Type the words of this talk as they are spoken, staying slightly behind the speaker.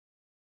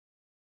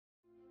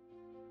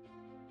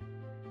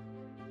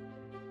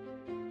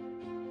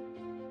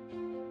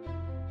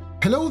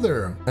Hello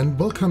there and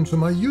welcome to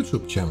my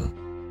YouTube channel.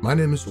 My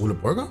name is Ole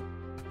Brygger,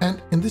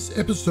 and in this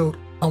episode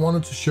I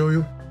wanted to show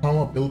you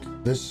how I built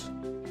this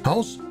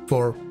house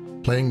for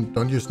playing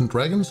Dungeons and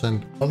Dragons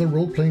and other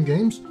role-playing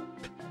games.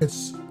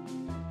 It's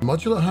a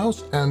modular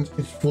house and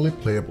it's fully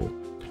playable.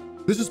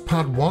 This is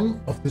part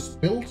 1 of this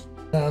build,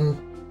 and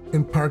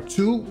in part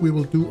 2 we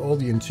will do all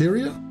the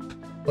interior,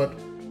 but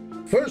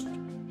first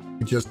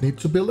we just need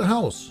to build a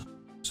house.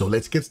 So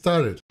let's get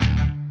started.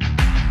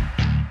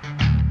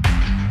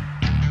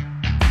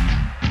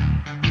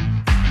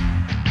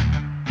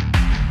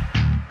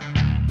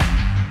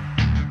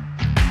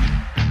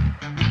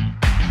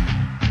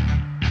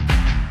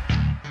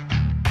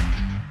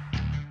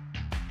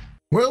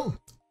 Well,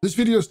 this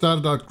video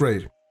started out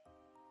great.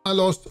 I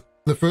lost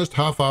the first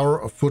half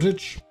hour of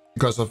footage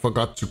because I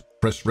forgot to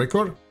press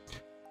record.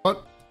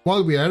 But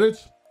while we're at it,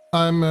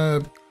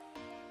 I'm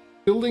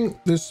building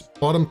this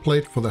bottom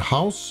plate for the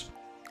house.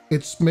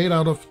 It's made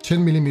out of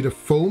 10mm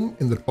foam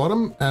in the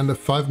bottom and a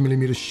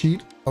 5mm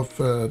sheet of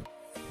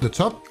the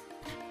top,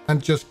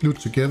 and just glued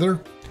together.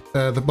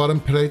 The bottom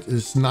plate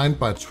is 9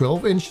 by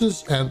 12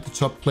 inches and the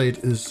top plate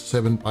is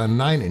 7 by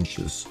 9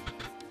 inches.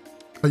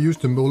 I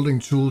used a molding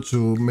tool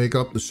to make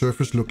up the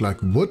surface look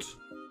like wood,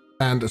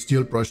 and a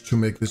steel brush to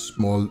make this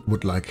small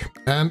wood-like.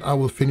 And I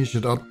will finish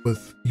it up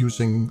with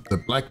using the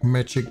Black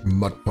Magic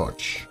Mod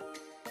Podge.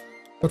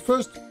 But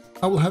first,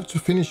 I will have to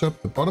finish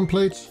up the bottom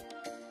plate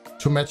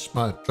to match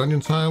my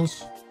dungeon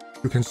tiles.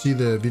 You can see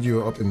the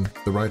video up in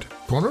the right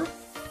corner.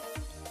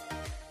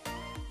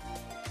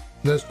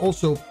 There's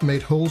also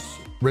made holes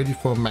ready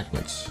for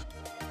magnets.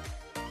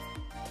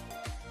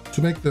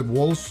 To make the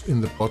walls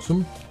in the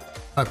bottom,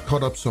 I've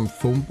cut up some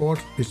foam board.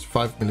 It's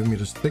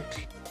 5mm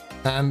thick,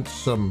 and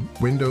some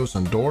windows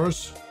and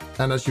doors.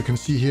 And as you can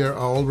see here, I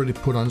already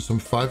put on some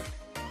 5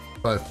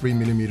 by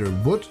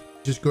 3mm wood,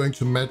 which is going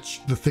to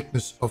match the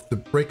thickness of the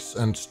bricks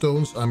and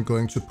stones I'm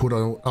going to put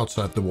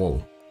outside the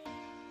wall.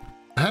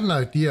 I had an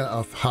idea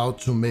of how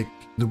to make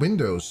the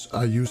windows.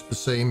 I used the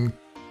same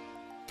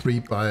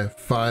 3 by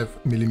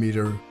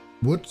 5mm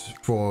wood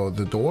for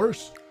the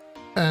doors,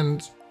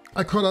 and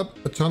I cut up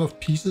a ton of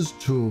pieces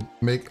to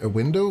make a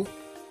window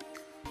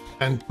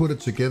and put it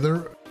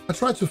together. I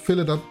tried to fill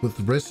it up with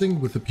resin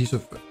with a piece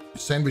of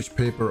sandwich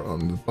paper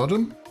on the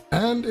bottom,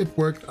 and it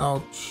worked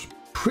out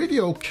pretty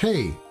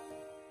okay.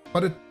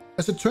 But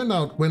as it turned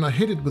out, when I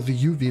hit it with the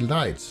UV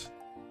light,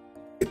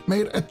 it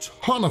made a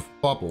ton of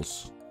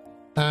bubbles,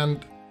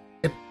 and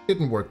it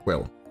didn't work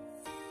well.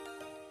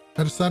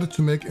 I decided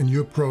to make a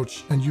new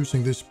approach and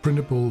using this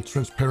printable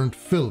transparent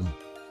film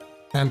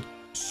and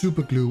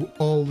super glue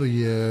all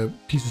the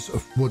pieces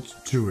of wood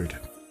to it.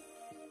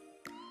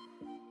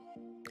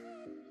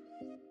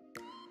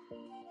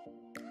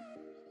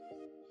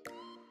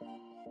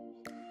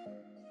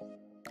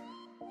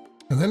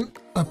 And then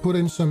I put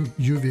in some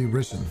UV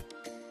resin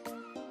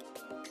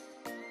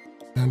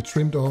and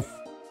trimmed off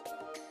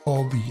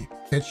all the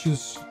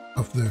edges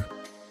of the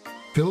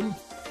film.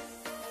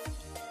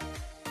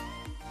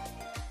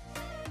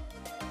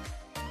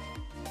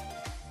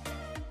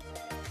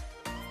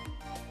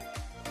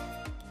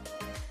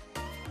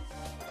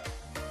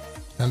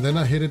 And then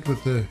I hit it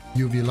with the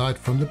UV light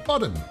from the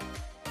bottom.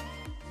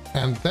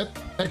 And that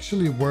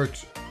actually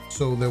worked,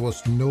 so there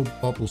was no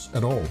bubbles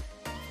at all.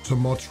 Some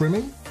more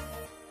trimming.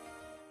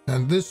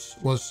 And this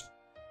was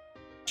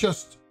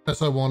just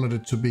as I wanted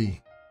it to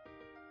be.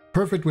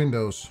 Perfect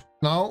windows.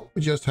 Now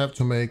we just have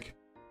to make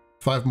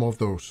 5 more of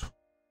those.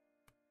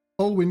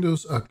 All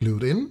windows are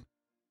glued in,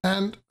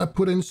 and I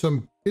put in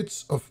some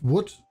bits of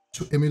wood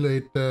to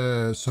emulate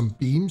some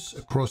beams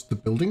across the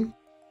building.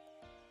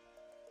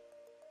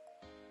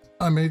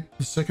 I made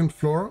the second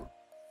floor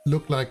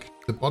look like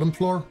the bottom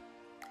floor.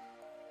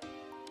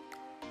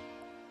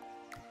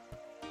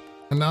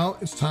 And now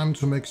it's time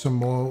to make some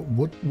more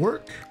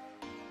woodwork.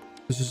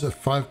 This is a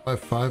 5 by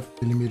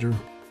 5mm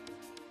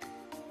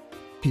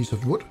piece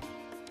of wood.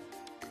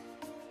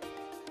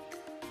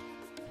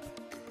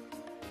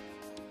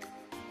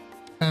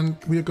 And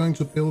we are going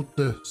to build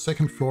the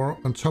second floor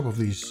on top of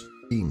these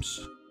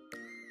beams.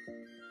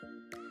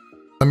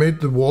 I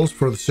made the walls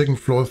for the second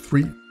floor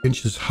 3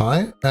 inches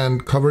high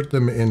and covered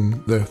them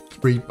in the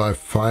 3 by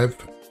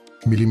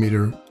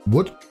 5mm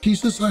wood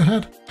pieces I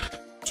had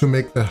to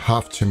make the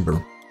half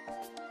timber.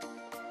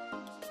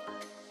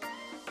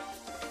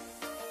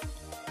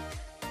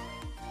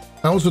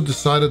 I also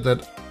decided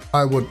that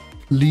I would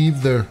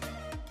leave the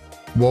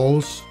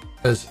walls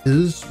as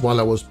is while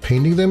I was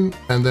painting them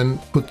and then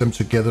put them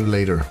together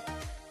later.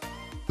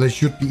 They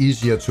should be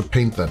easier to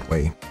paint that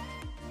way.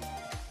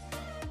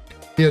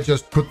 Here I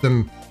just put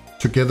them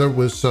together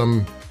with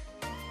some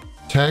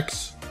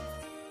tags.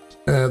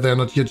 They're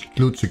not yet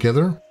glued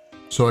together,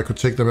 so I could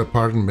take them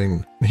apart and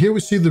make. Here we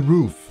see the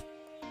roof.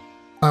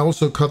 I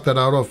also cut that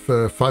out of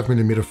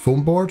 5mm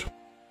foam board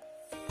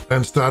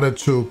and started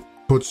to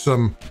put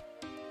some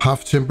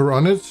half timber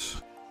on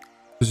it.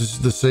 This is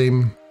the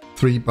same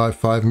 3 by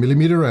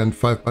 5mm and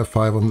 5 by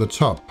 5 on the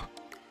top.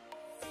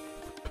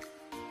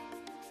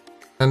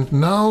 And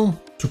now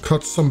to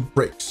cut some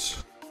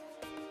bricks.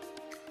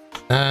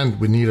 And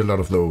we need a lot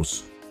of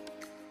those.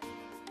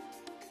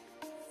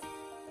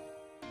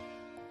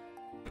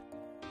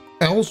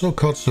 I also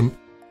cut some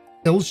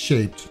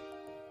L-shaped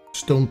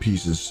stone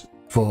pieces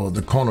for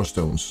the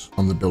cornerstones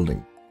on the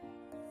building,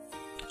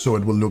 so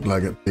it will look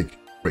like a big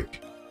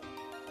brick.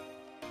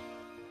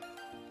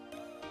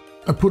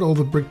 I put all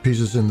the brick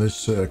pieces in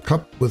this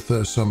cup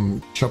with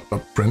some chopped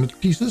up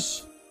granite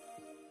pieces,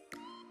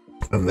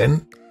 and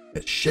then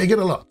shake it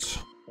a lot.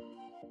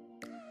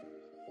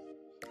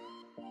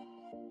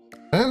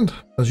 And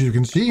as you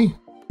can see,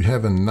 we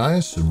have a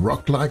nice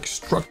rock-like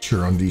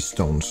structure on these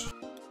stones.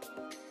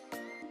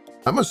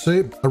 I must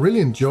say, I really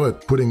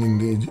enjoyed putting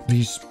in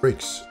these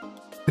bricks.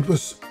 It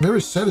was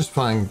very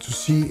satisfying to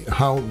see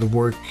how the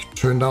work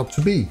turned out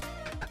to be.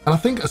 And I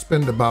think I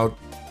spent about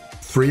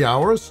 3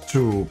 hours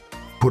to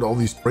put all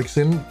these bricks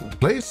in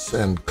place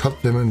and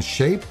cut them in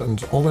shape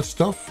and all that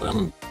stuff.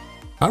 And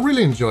I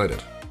really enjoyed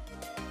it.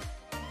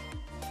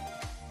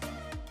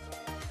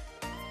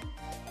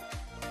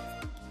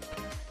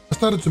 I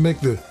started to make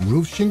the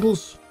roof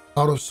shingles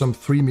out of some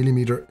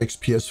 3mm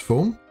XPS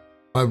foam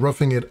by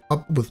roughing it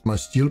up with my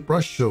steel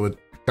brush so it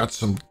got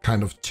some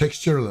kind of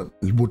texture, like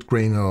wood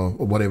grain or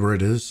whatever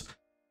it is.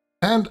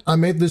 And I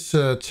made this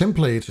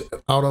template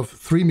out of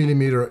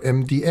 3mm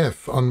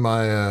MDF on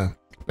my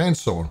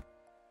bandsaw.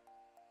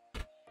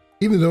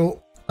 Even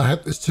though I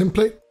had this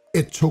template,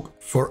 it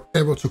took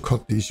forever to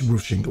cut these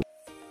roof shingles.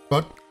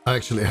 But I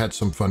actually had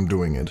some fun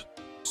doing it.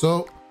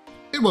 So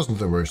it wasn't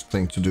the worst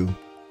thing to do.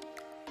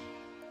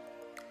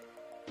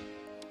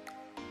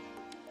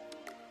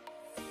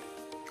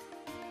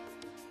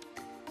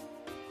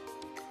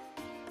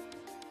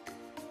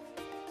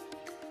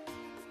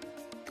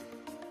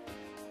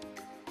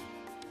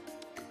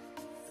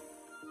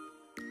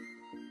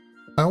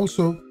 I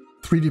also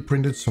 3D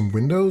printed some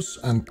windows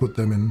and put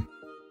them in.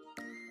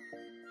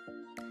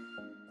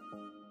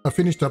 I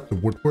finished up the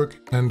woodwork,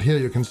 and here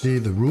you can see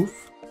the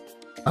roof.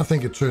 I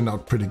think it turned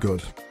out pretty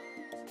good.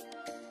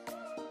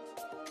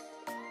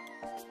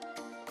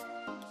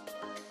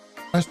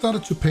 I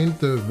started to paint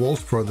the walls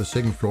for the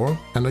second floor,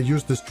 and I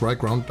used this dry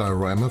ground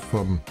diorama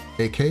from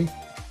AK.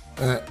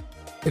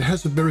 It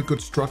has a very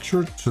good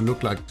structure to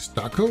look like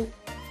stucco.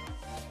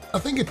 I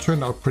think it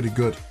turned out pretty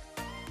good.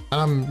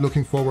 I'm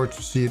looking forward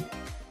to see it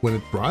when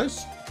it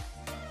dries.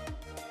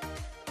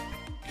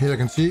 Here you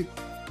can see,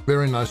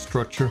 very nice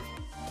structure.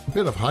 A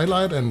bit of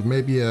highlight and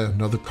maybe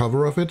another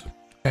cover of it.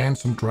 And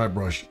some dry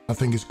brush. I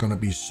think it's gonna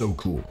be so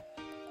cool.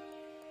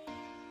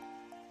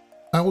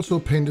 I also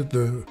painted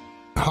the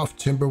half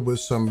timber with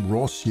some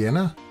raw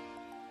sienna.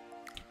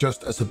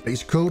 Just as a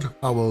base coat.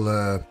 I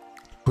will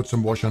put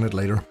some wash on it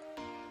later.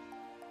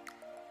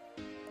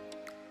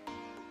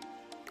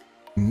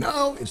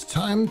 Now it's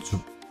time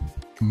to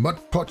mud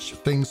podge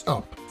things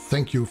up.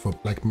 Thank you for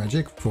Black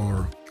Magic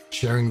for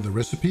sharing the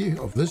recipe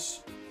of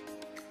this.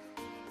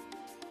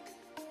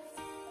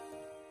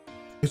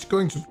 It's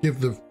going to give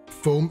the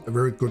foam a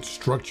very good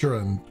structure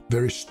and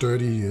very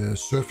sturdy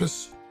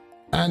surface,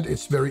 and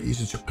it's very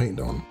easy to paint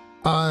on.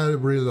 I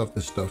really love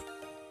this stuff.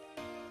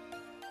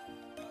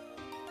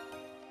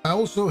 I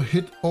also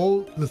hit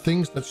all the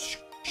things that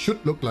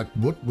should look like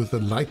wood with a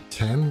light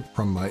tan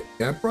from my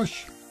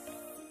airbrush.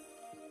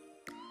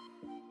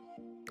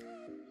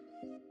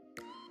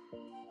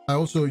 I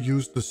also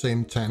used the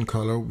same tan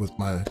color with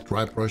my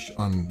dry brush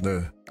on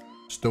the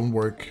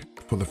stonework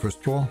for the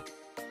first floor.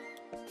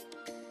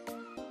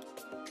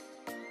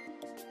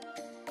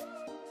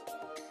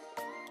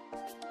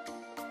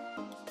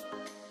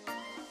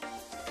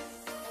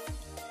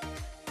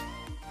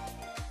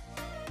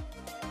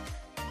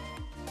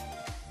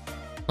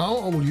 Now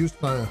I will use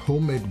my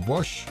homemade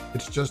wash.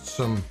 It's just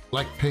some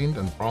black paint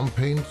and brown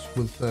paint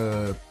with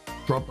a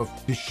drop of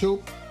dish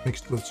soap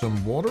mixed with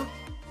some water.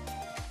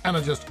 And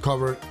I just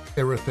covered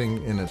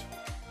everything in it.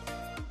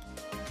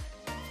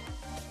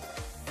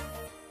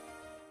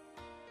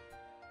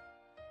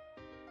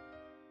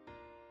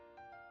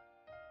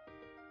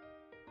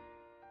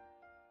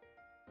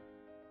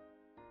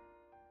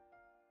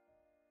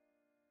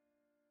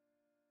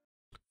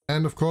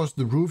 And of course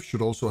the roof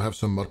should also have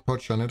some mud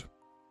podge on it.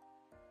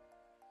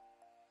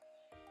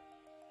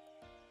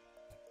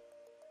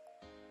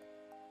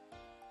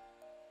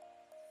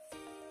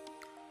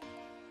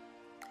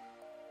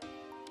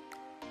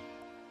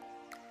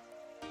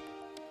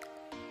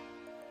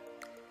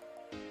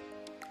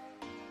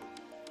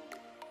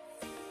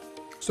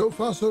 So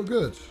far so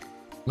good.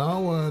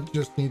 Now I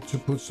just need to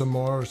put some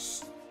more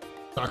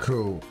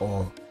stucco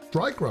or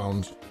dry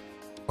ground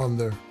on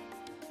the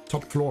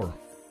top floor.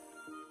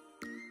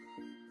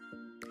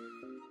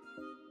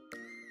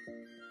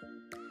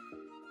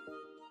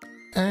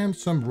 And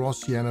some raw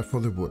sienna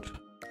for the wood.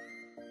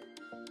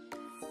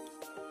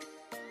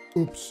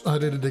 Oops, I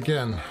did it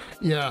again.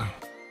 Yeah,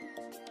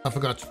 I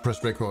forgot to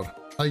press record.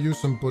 I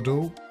used some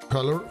Bordeaux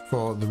color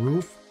for the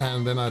roof,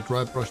 and then I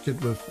dry brushed it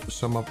with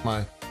some of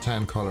my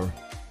tan color.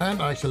 And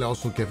I actually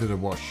also gave it a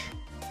wash.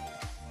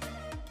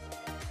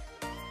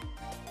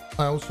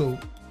 I also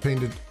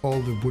painted all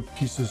the wood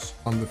pieces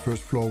on the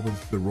first floor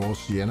with the raw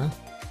sienna.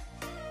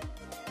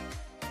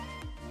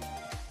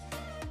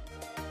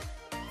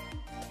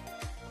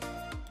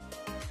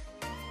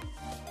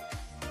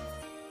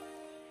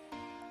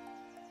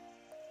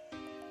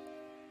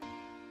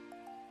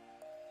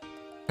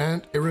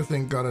 and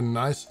everything got a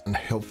nice and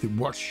healthy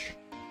wash.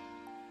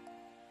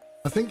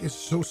 I think it's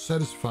so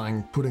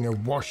satisfying putting a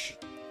wash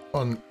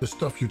on the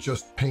stuff you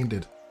just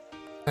painted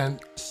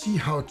and see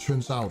how it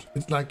turns out.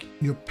 It's like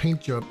your paint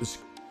job is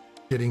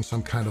getting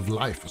some kind of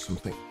life or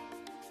something.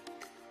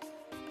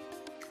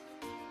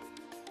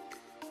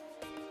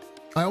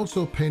 I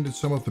also painted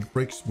some of the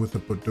bricks with the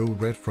Bordeaux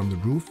red from the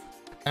roof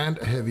and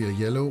a heavier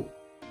yellow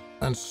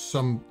and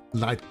some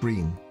light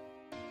green.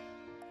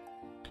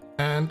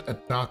 And a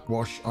dark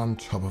wash on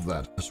top of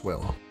that as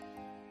well.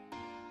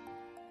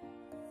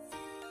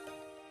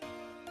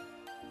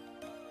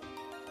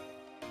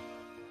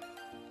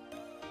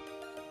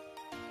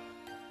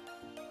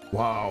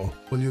 Wow,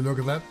 will you look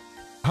at that?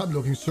 I'm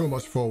looking so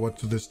much forward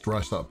to this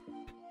dress up.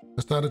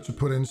 I started to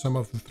put in some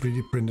of the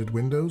 3D printed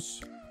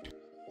windows.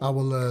 I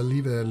will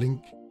leave a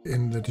link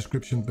in the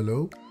description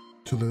below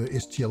to the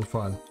STL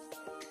file.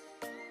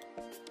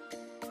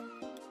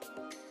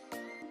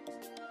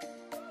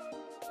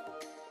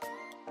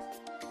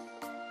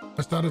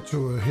 I started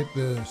to hit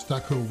the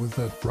stucco with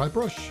a dry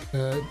brush.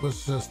 It was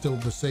still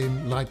the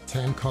same light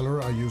tan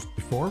color I used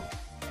before.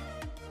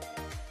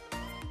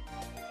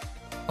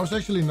 I was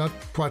actually not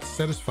quite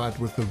satisfied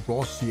with the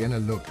raw sienna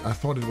look. I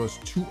thought it was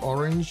too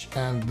orange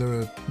and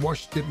the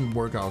wash didn't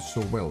work out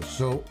so well.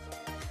 So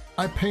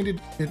I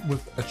painted it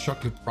with a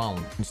chocolate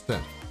brown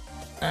instead.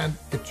 And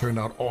it turned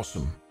out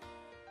awesome.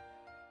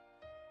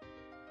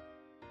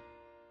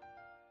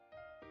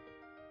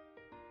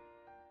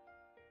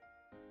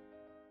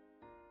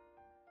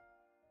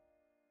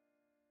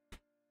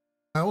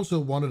 I also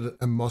wanted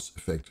a moss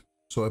effect.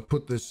 So I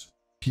put this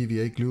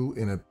PVA glue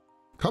in a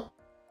cup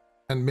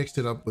and mixed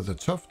it up with a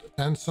tuft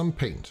and some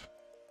paint.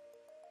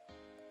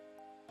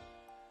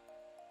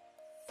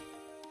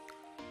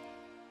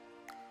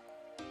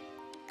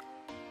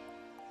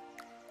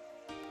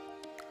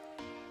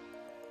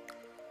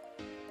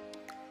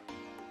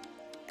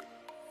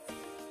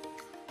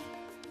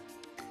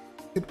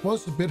 It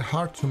was a bit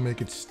hard to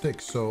make it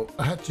stick, so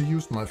I had to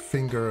use my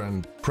finger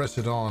and press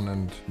it on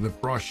and the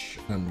brush,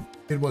 and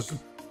it was a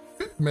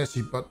bit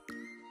messy, but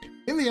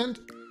in the end,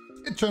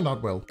 it turned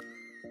out well.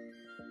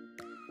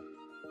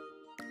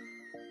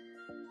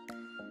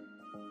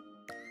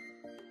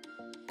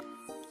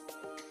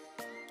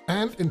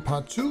 And in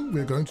part 2,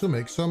 we're going to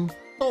make some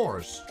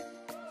doors.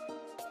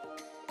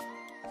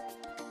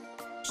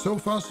 So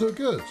far, so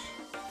good.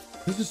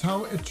 This is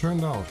how it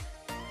turned out.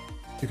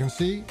 You can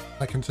see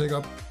I can take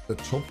up the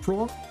top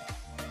floor,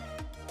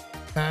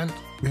 and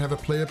we have a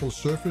playable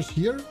surface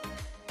here.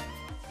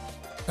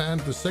 And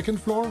the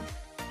second floor,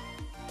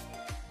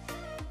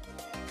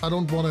 I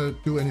don't want to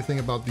do anything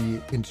about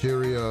the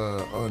interior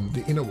on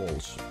the inner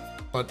walls,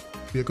 but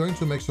we're going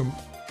to make some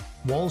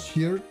walls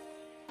here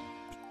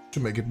to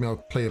make it more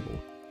playable.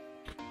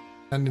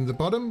 And in the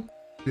bottom,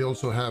 we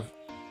also have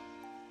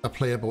a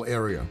playable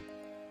area.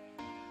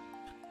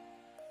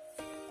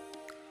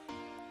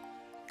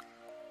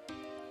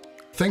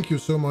 Thank you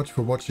so much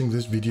for watching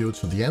this video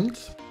to the end.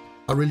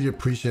 I really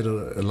appreciate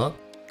it a lot.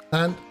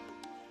 And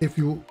if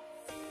you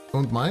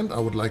don't mind, I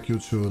would like you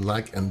to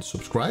like and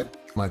subscribe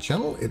my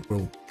channel. It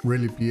will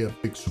really be a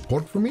big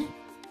support for me.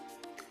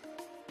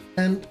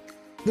 And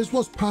this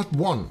was part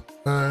 1.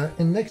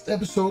 In next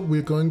episode,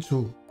 we're going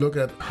to look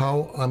at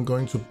how I'm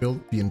going to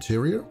build the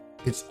interior.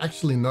 It's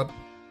actually not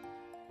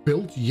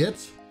built yet,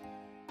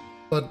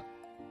 but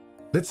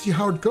let's see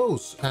how it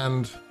goes.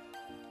 And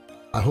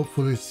I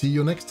hopefully see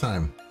you next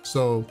time.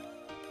 So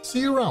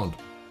see you around.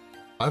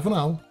 Bye for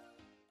now.